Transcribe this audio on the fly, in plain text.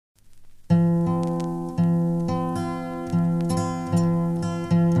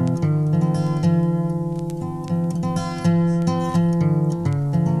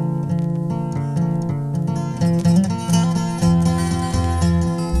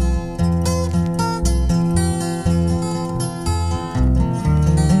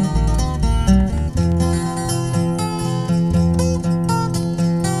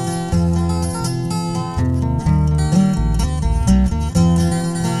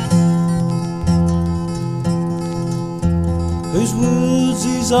Whose woods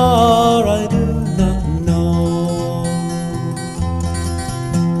these are I do not know.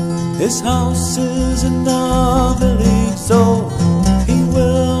 His house is in the village, so he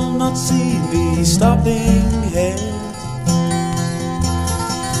will not see me stopping here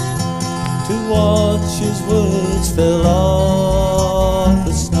to watch his woods fill up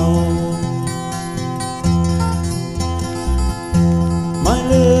with snow. My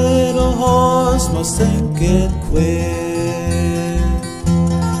little horse must think it queer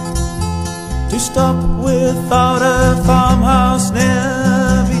to stop without a farmhouse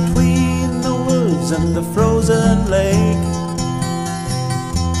near, between the woods and the frozen lake,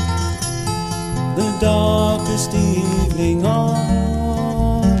 the darkest evening of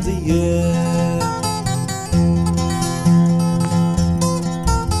the year.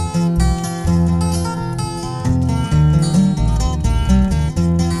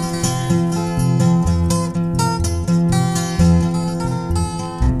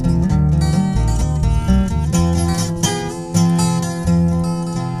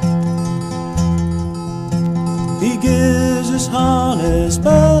 He gives his harness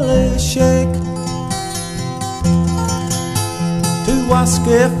belly shake to ask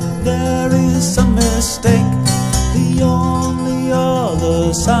if there is some mistake. The only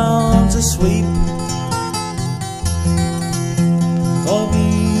other sounds a sweep of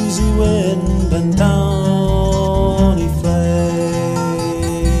easy wind and downy flake.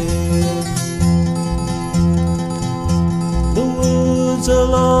 The woods are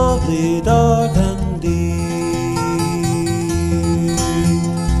lovely dark